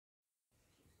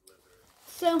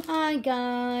So hi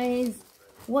guys,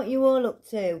 what you all up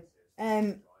to?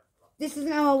 This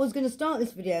isn't how I was going to start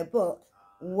this video, but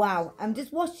wow, I'm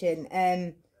just watching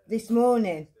this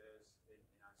morning.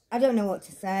 I don't know what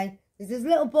to say. There's this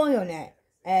little boy on it,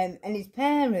 and his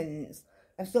parents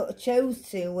have sort of chose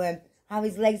to have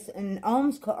his legs and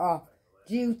arms cut off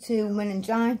due to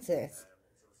meningitis.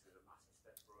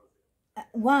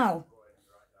 Wow,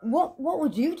 what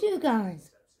would you do, guys?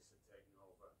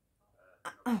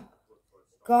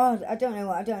 God, I don't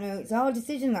know. It's a hard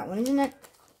decision, that one, isn't it?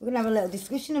 We're going to have a little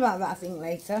discussion about that, I think,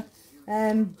 later.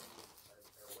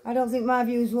 I don't think my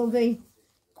views will be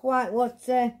quite what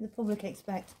the public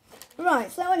expect.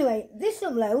 Right, so anyway, this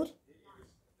upload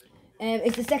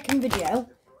is the second video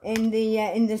in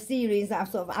the series that I've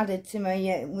sort of added to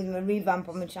my with my revamp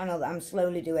on my channel that I'm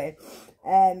slowly doing.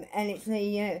 And it's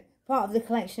the part of the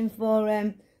collection for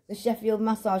the Sheffield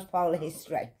massage parlour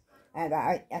history. I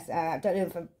don't know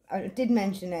if I did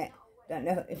mention it. Don't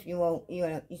know if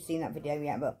you've seen that video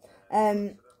yet, but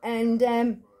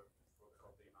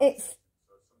it's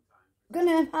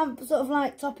gonna have sort of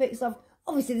like topics of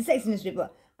obviously the sex industry,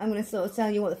 but I'm gonna sort of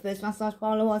tell you what the first massage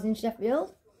parlour was in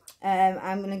Sheffield.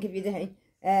 I'm gonna give you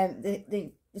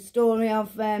the story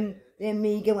of the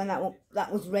Amiga when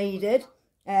that was raided,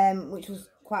 which was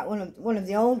quite one of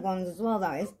the old ones as well.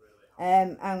 That is.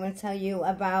 I'm going to tell you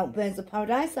about Birds of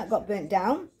Paradise that got burnt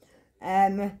down.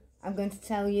 I'm going to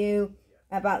tell you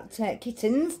about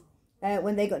kittens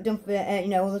when they got done for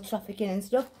all the trafficking and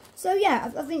stuff. So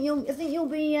yeah, I think you'll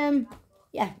be I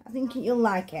think you'll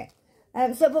like it.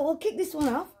 But we'll kick this one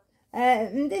off.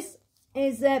 And this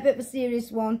is a bit of a serious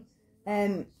one.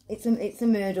 It's a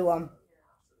murder one.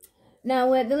 Now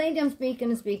the lady I'm going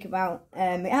to speak about,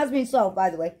 it has been solved,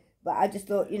 by the way, but I just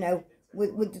thought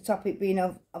with the topic being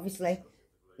of obviously,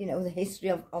 the history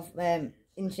of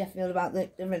in Sheffield about the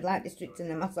red light district and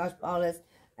the massage parlours,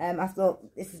 I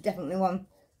thought this is definitely one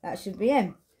that should be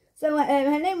in. So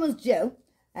her name was Gill.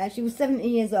 She was 70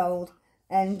 years old,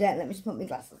 and let me just put my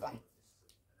glasses on.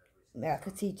 Yeah, I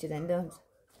could teach her then, don't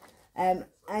I?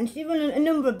 And she ran a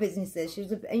number of businesses. She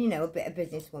was a bit of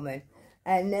businesswoman,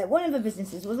 and one of her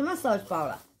businesses was a massage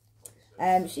parlour.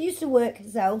 She used to work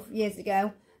herself years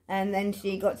ago. And then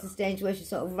she got to the stage where she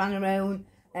sort of ran her own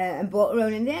and bought her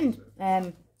own in the end.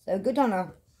 So good on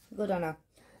her. Good on her.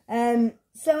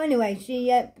 So anyway, she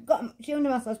owned a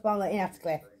massage parlour in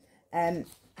Attercliffe. Hang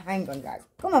on, guys.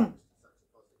 Come on.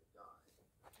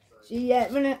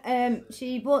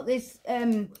 She bought this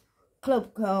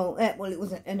club called, well, it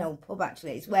was an old pub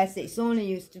actually. It's where City Sauna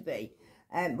used to be.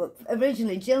 But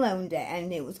originally Gill owned it,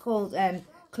 and it was called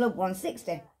Club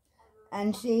 160.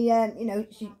 And she,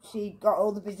 she got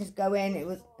all the business going. It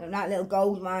was a nice little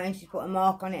gold mine. She put a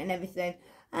mark on it and everything.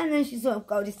 And then she sort of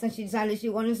got this, and she decided she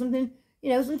wanted something,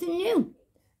 something new.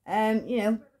 And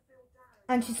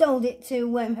she sold it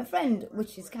to her friend,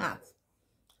 which is Kath.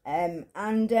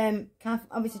 Kath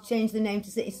obviously changed the name to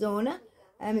City Sauna.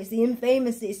 It's the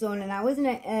infamous City Sauna now, isn't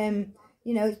it?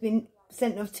 It's been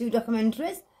sent off 2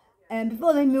 documentaries.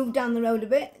 Before they moved down the road a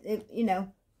bit,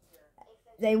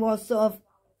 they was sort of,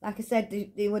 like I said, they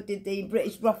did the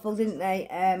British brothel, didn't they?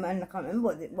 And I can't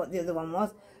remember what the other one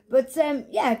was. But,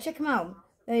 yeah, check them out.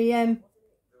 They're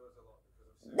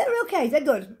okay. They're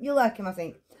good. You'll like them, I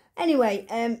think. Anyway,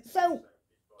 so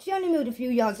she only moved a few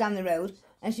yards down the road,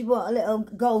 and she bought a little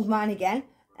gold mine again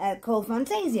called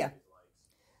Fantaisa.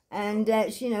 And,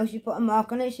 she put a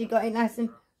mark on it. She got it nice and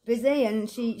busy, and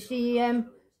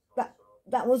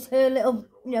that was her little,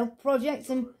 project,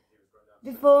 and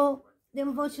before the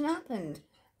unfortunate happened.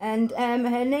 And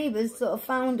her neighbours sort of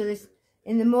found her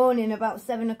in the morning about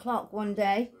 7 o'clock one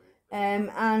day,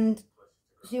 and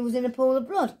she was in a pool of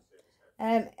blood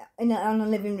on a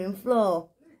living room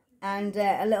floor. And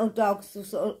a little dog was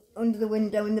sort of under the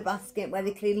window in the basket where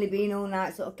they'd clearly been all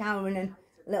night, sort of cowering and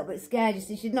a little bit scared. You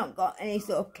see, she'd not got any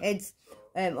sort of kids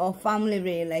or family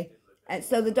really. And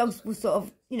so the dogs were sort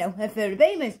of, her furry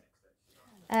babies.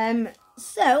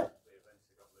 So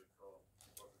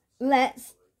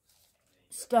let's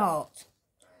start.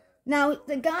 Now,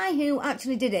 the guy who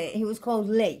actually did it, he was called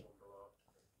Lee.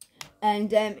 And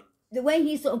the way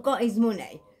he sort of got his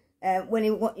money, when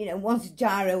he, once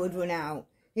gyro would run out,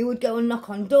 he would go and knock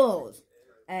on doors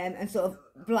and sort of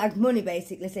blag money,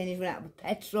 basically, saying he's run out of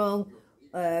petrol.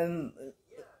 I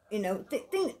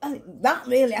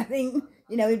think,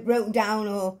 he broke down,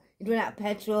 or he'd run out of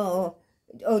petrol,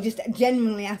 or just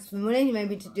genuinely asked for money,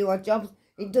 maybe to do odd jobs.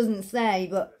 It doesn't say,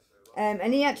 but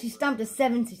and he actually stabbed her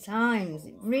 70 times.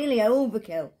 Really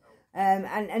overkill.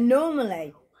 And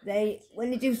normally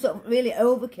when they do sort of really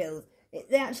overkills,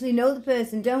 they actually know the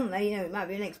person, don't they? You know, it might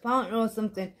be an ex-partner or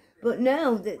something. But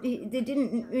no, they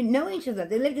didn't know each other.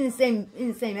 They lived in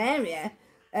the same area,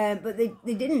 but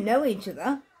they didn't know each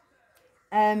other.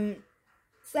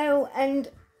 So, and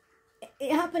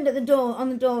it happened at the door, on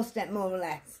the doorstep, more or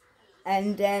less.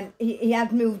 And he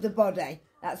had moved the body.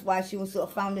 That's why she was sort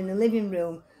of found in the living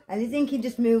room. And I think he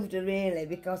just moved her, really,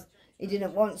 because he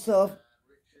didn't want sort of,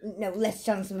 less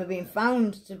chance of her being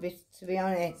found, to be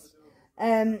honest.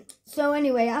 So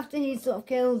anyway, after he sort of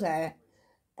killed her,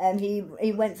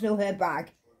 he went through her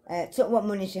bag, took what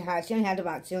money she had. She only had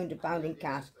about £200 in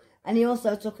cash. And he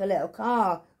also took a little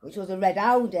car, which was a red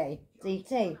Audi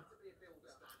TT.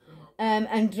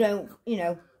 And drove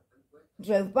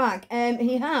back.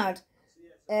 He had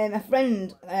a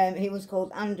friend, he was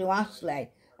called Andrew Ashley,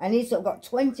 and he sort of got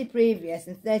 20 previous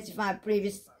and 35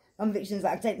 previous convictions that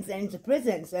had taken him to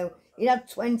prison. So he had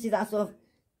 20 that sort of,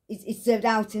 he served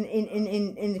out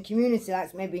in the community,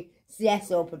 like maybe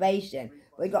CS or probation.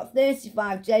 But he got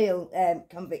 35 jail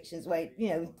convictions, where,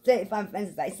 35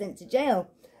 offences that he sent to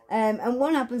jail. And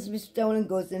one happens to be stolen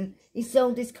goods, and he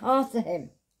sold his car to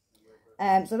him.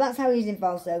 So that's how he's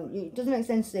involved. So it doesn't make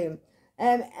sense to him.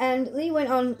 And Lee went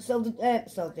on, sold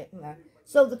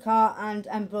the car, and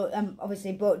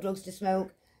obviously bought drugs to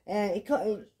smoke. A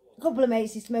couple of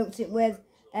mates he smoked it with,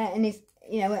 in his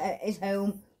at his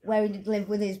home, where he did live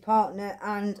with his partner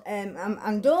and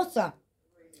daughter.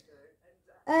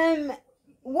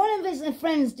 One of his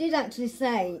friends did actually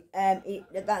say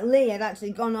that Lee had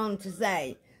actually gone on to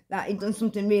say that he'd done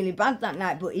something really bad that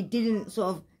night, but he didn't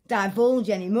sort of divulge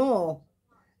anymore.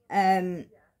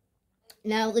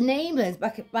 Now the neighbours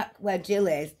back where Gill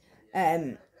is,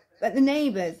 but the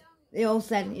neighbours, they all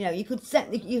said, you could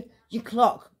set your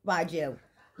clock by Gill.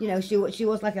 She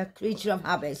was like a creature of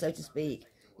habit, so to speak.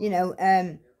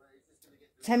 10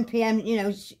 p.m.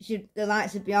 The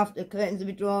lights would be off, the curtains would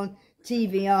be drawn,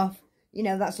 TV off.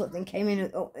 That sort of thing, came in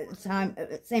at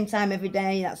the same time every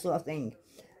day, that sort of thing.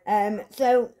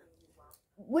 So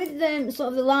with sort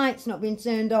of the lights not being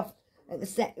turned off at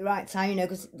the right time,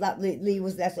 because Lee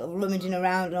was there sort of rummaging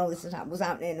around and all this was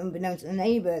happening unbeknown to the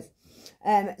neighbours.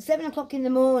 7 o'clock in the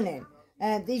morning,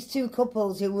 these two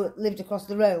couples who lived across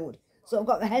the road sort of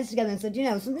got their heads together and said,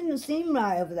 something doesn't seem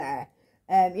right over there.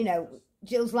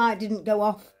 Jill's light didn't go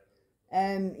off.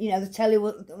 The telly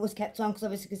was kept on, because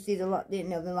obviously you could see the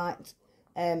lights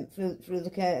through the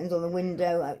curtains on the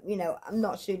window. I'm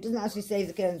not sure. It doesn't actually say if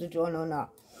the curtains were drawn or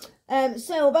not.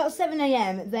 So about 7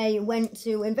 a.m. they went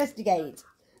to investigate,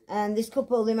 and this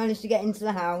couple, they managed to get into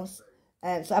the house.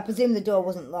 So I presume the door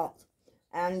wasn't locked,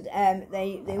 and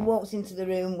they walked into the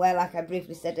room where, like I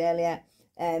briefly said earlier,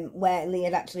 where Lee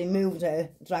had actually moved her,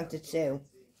 dragged her to.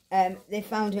 They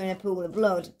found her in a pool of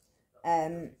blood,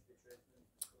 and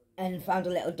found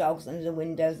her little dogs under the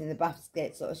windows in the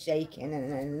basket, sort of shaking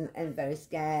and very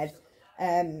scared.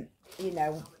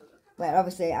 Well,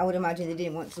 obviously, I would imagine they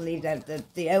didn't want to leave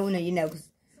the owner, because,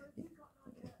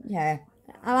 yeah,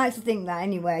 I like to think that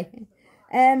anyway.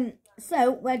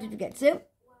 So, where did we get to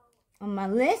on my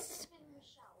list?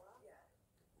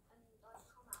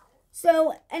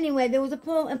 So, anyway, there was a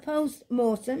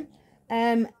post-mortem,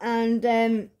 and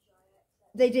they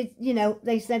did,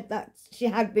 they said that she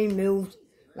had been moved,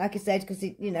 like I said, because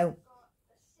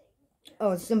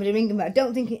oh, somebody ringing me. I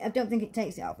don't think it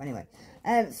takes it off anyway.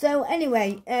 So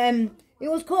anyway, he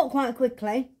was caught quite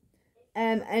quickly,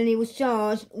 and he was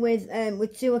charged with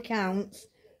 2 accounts.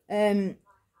 What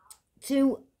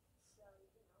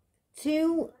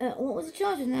was the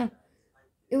charges now?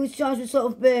 He was charged with sort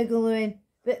of burglary,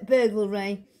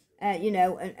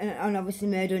 and obviously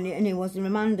murder, and he wasn't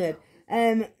remanded.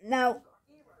 Now,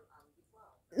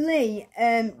 Lee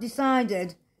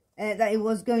decided that he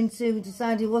wasn't going to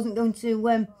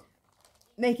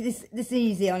make this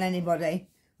easy on anybody,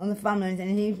 on the family,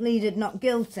 and he pleaded not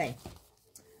guilty.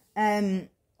 But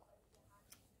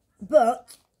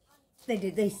they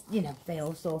did this, they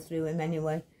all saw through him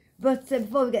anyway. But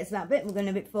before we get to that bit, we're going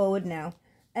a bit forward now.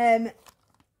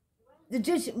 The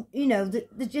judge,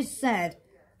 the judge said,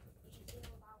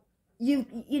 she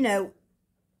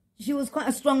was quite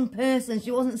a strong person.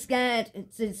 She wasn't scared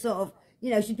to sort of,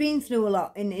 she'd been through a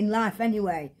lot in life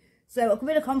anyway. So a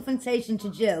bit of confrontation to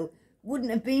Gill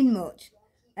wouldn't have been much.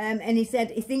 And he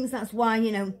said he thinks that's why,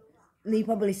 Lee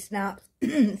probably snapped.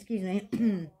 Excuse me.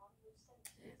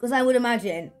 Because I would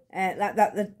imagine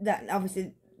that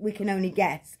obviously we can only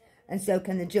guess, and so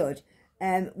can the judge.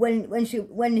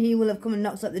 When he will have come and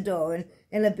knocked at the door, and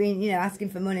he'll have been, asking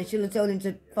for money, she'll have told him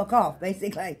to fuck off,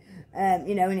 basically. And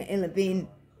he'll have been,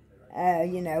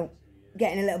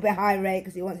 getting a little bit high rate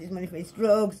because he wants his money for his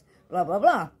drugs, blah, blah,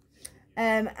 blah.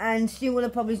 And she will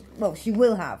have probably, well, she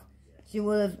will have,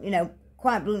 you know,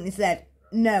 quite bluntly said,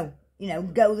 no, you know,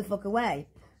 go the fuck away.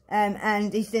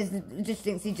 And he says, just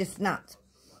thinks he just snapped.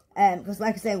 Because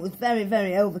like I say, it was very,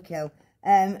 very overkill.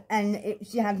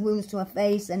 She had wounds to her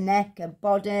face, her neck, her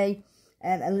body,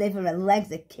 her liver, her legs,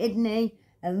 her kidney,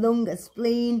 her lung, her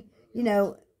spleen. You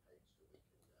know,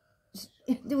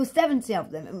 there were 70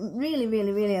 of them. Really,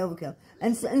 really, really overkill.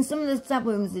 And some of the stab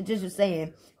wounds, the judge was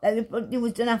saying, that it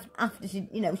was done after she,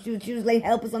 you know, she was laying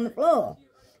helpless on the floor.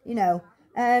 You know,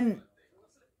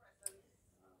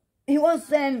 he was,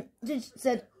 judge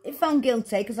said, he found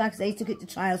guilty, because like I say, he took it to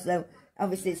trial, so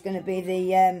obviously it's going to be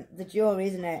the jury,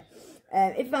 isn't it?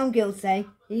 If found guilty,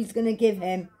 he's going to give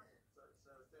him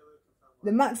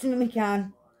the maximum he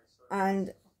can,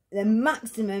 and the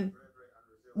maximum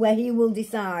where he will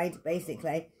decide,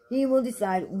 basically, he will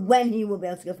decide when he will be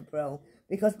able to go for parole,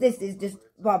 because this is just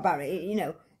barbaric, you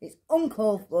know, it's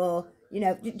uncalled for, you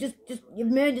know, just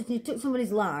you've murdered, you took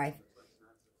somebody's life,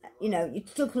 you know, you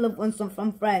took a loved one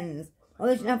from friends.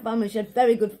 Although she didn't have family, she had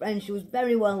very good friends, she was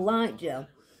very well liked, Jill.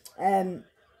 And,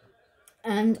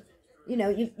 you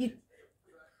know,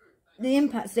 the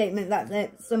impact statement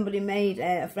that somebody made,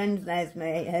 a friend of theirs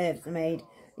made,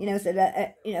 you know, said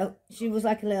that, you know, she was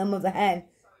like a little mother hen.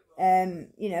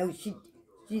 You know,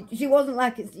 she wasn't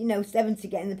like, you know, 70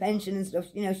 getting the pension and stuff.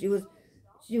 You know, she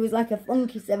was like a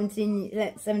funky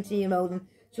 17-year-old, and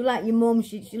she was like your mum.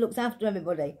 She looks after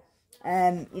everybody.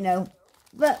 You know,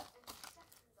 but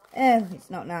it's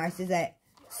not nice, is it?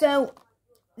 So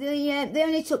they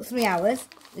only took 3 hours,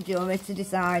 the jury, to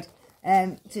decide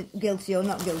to guilty or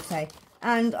not guilty,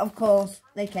 and of course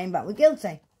they came back with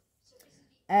guilty.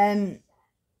 1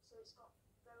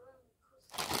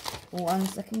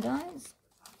 second, guys.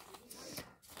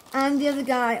 And the other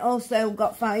guy also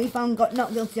got found. He got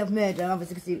not guilty of murder,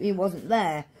 obviously, because he wasn't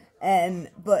there.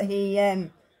 But he,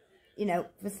 you know,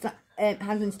 for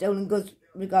handling stolen goods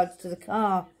regards to the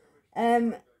car.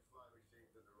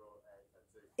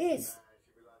 It's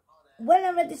when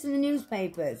I read this in the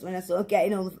newspapers, when I sort of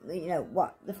getting all the, you know,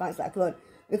 what the facts that I could,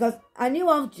 because I knew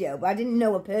of Jill, but I didn't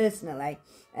know her personally.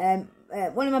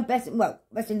 One of my best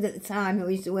friends at the time who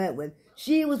I used to work with,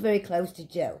 she was very close to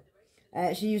Jill.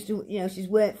 She used to, you know, she's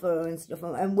worked for her and stuff,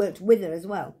 and worked with her as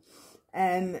well.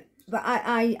 But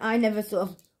I never sort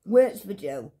of worked for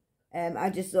Jill. I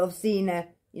just sort of seen her,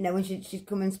 you know, when she'd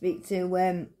come and speak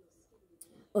to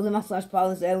other massage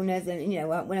parlours owners, and, you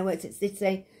know, when I worked at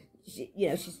City, you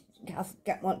know, Cass,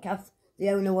 the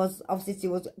owner of City,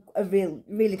 was a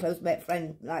really close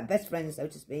friend, like best friend, so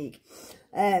to speak.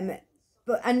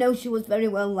 But I know she was very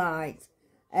well liked,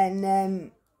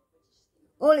 and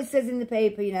all it says in the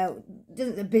paper, you know,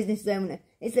 doesn't the business owner,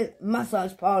 it says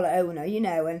massage parlour owner, you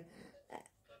know, and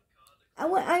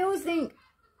I always think,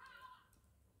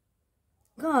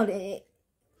 God,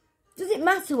 does it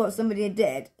matter what somebody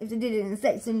did? If they did it in the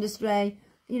sex industry,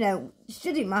 you know,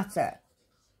 should it matter?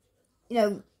 You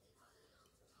know,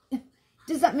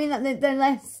 does that mean that they're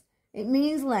less? It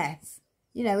means less.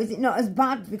 You know, is it not as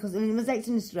bad because they're in the sex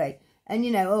industry? And,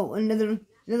 you know, oh, another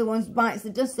one bites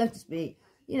the dust, so to speak.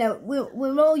 You know,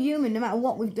 we're all human, no matter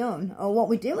what we've done or what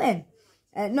we're doing.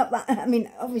 Not that, I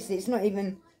mean, obviously it's not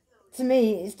even, to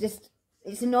me, it's just,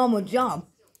 it's a normal job.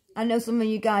 I know some of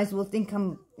you guys will think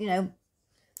I'm, you know,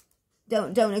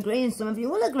 don't agree, and some of you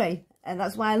will agree. And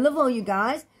that's why I love all you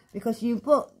guys, because you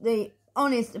put the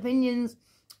honest opinions,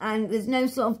 and there's no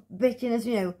sort of bitchiness,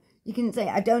 you know. You can say,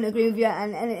 I don't agree with you,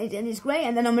 and it's great,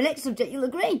 and then on the next subject you'll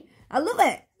agree. I love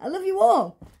it. I love you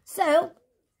all. So,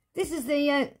 this is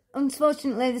the,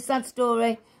 unfortunately, the sad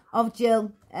story of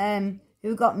Jill,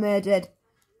 who got murdered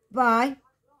by,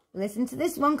 listen to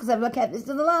this one, because I've kept this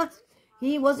to the last.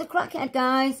 He was a crackhead,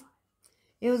 guys.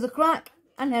 He was a crack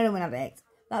and heroin addict.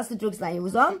 That's the drugs that he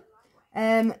was on.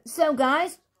 So,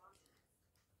 guys,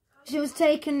 she was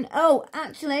taken... Oh,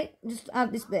 actually, just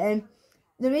add this bit in.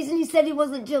 The reason he said he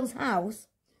wasn't Jill's house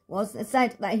was the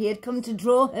said that he had come to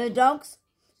draw her dogs.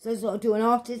 So, sort of do an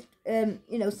artist,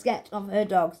 you know, sketch of her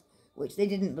dogs, which they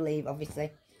didn't believe,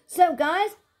 obviously. So, guys,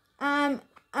 I'm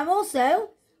also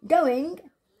going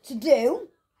to do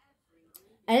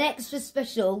an extra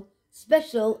special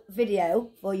video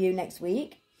for you next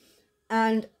week.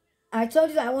 And I told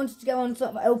you that I wanted to go on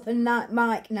sort of open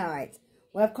mic night.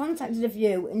 Well, I've contacted a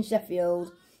few in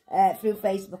Sheffield through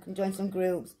Facebook and joined some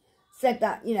groups. Said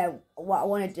that, you know, what I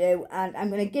want to do. And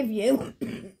I'm going to give you...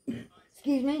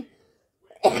 excuse me.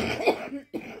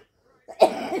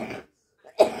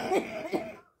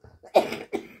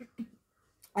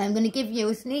 I'm going to give you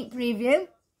a sneak preview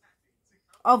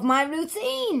of my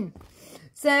routine.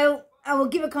 So, I will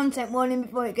give a content warning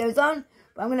before it goes on.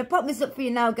 But I'm going to pop this up for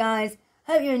you now, guys.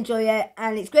 Hope you enjoy it.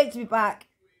 And it's great to be back.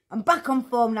 I'm back on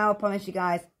form now, I promise you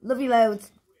guys. Love you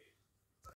loads.